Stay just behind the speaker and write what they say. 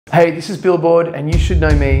Hey, this is Billboard, and you should know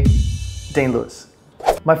me, Dean Lewis.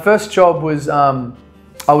 My first job was, I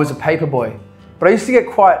was a paper boy, but I used to get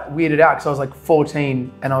quite weirded out because I was like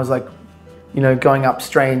 14 and I was like, you know, going up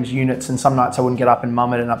strange units, and some nights I wouldn't get up and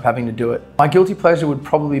mum would end up having to do it. My guilty pleasure would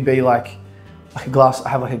probably be like I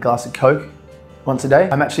have like a glass of Coke once a day.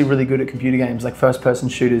 I'm actually really good at computer games, like first person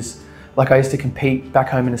shooters. Like I used to compete back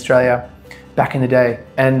home in Australia back in the day.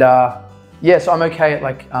 And yeah, so I'm okay at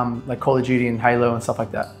like Call of Duty and Halo and stuff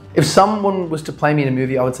like that. If someone was to play me in a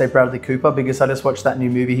movie, I would say Bradley Cooper, because I just watched that new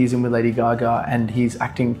movie he's in with Lady Gaga, and his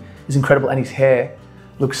acting is incredible, and his hair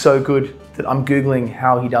looks so good that I'm Googling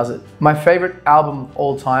how he does it. My favorite album of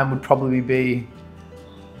all time would probably be,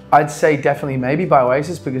 I'd say definitely Maybe by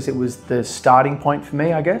Oasis, because it was the starting point for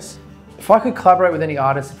me, I guess. If I could collaborate with any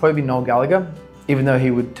artist, it'd probably be Noel Gallagher, even though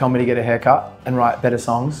he would tell me to get a haircut and write better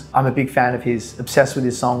songs. I'm a big fan of his, obsessed with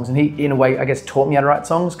his songs, and he, in a way, I guess, taught me how to write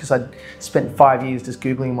songs, because I'd spent 5 years just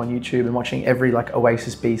Googling him on YouTube and watching every like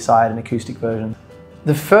Oasis B-side and acoustic version.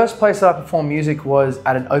 The first place that I performed music was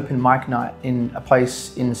at an open mic night in a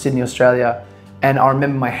place in Sydney, Australia, and I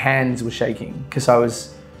remember my hands were shaking because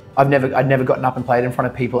I'd never gotten up and played in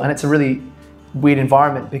front of people, and it's a really weird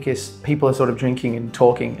environment because people are sort of drinking and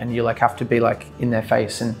talking, and you like have to be like in their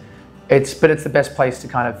face, and it's the best place to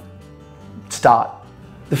kind of start.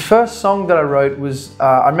 The first song that I wrote was,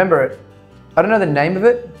 I remember it, I don't know the name of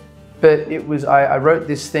it, but it was, I wrote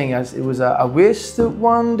this thing as, it was, I wish that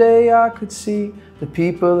one day I could see the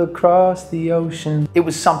people across the ocean. It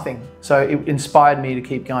was something, so it inspired me to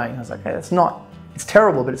keep going. I was like, hey, it's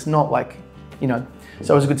terrible, but it's not like, you know,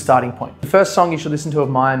 so it was a good starting point. The first song you should listen to of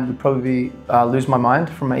mine would probably be Lose My Mind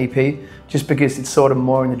from my EP, just because it's sort of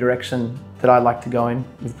more in the direction that I like to go in,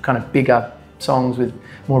 with kind of bigger songs with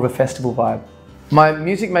more of a festival vibe. My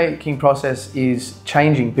music making process is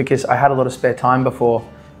changing because I had a lot of spare time before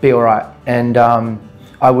Be Alright, and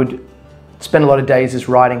I would spend a lot of days just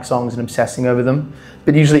writing songs and obsessing over them,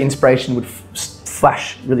 but usually inspiration would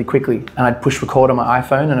flash really quickly, and I'd push record on my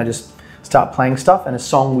iPhone and I just start playing stuff, and a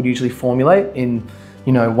song would usually formulate in,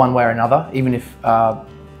 you know, one way or another. Even if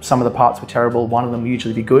some of the parts were terrible, one of them would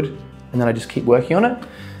usually be good, and then I just keep working on it.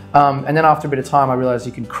 And then after a bit of time, I realized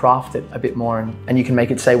you can craft it a bit more, and you can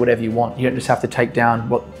make it say whatever you want. You don't just have to take down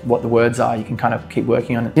what the words are. You can kind of keep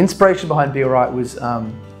working on it. The inspiration behind Be Alright was,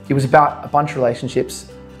 it was about a bunch of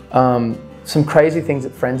relationships, some crazy things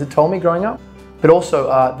that friends had told me growing up, but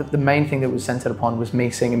also the main thing that was centered upon was me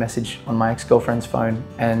seeing a message on my ex-girlfriend's phone,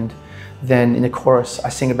 and then in the chorus, I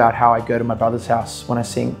sing about how I go to my brother's house when I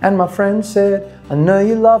sing, and my friend said, I know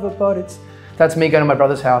you love her, but that's me going to my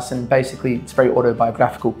brother's house, and basically it's very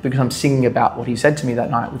autobiographical because I'm singing about what he said to me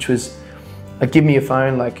that night, which was, like, give me your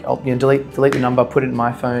phone, like, I'll, you know, delete the number, put it in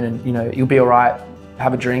my phone, and, you know, you'll be all right,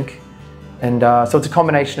 have a drink. And so it's a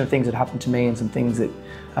combination of things that happened to me and some things that,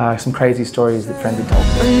 some crazy stories that friends had told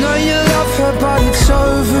me. I know you love her, but it's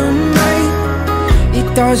over, mate.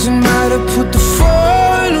 It doesn't matter, put the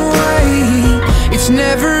phone away. It's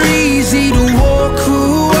never easy to walk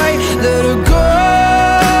away, let her go.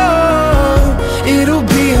 It'll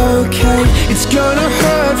be okay, it's gonna hurt.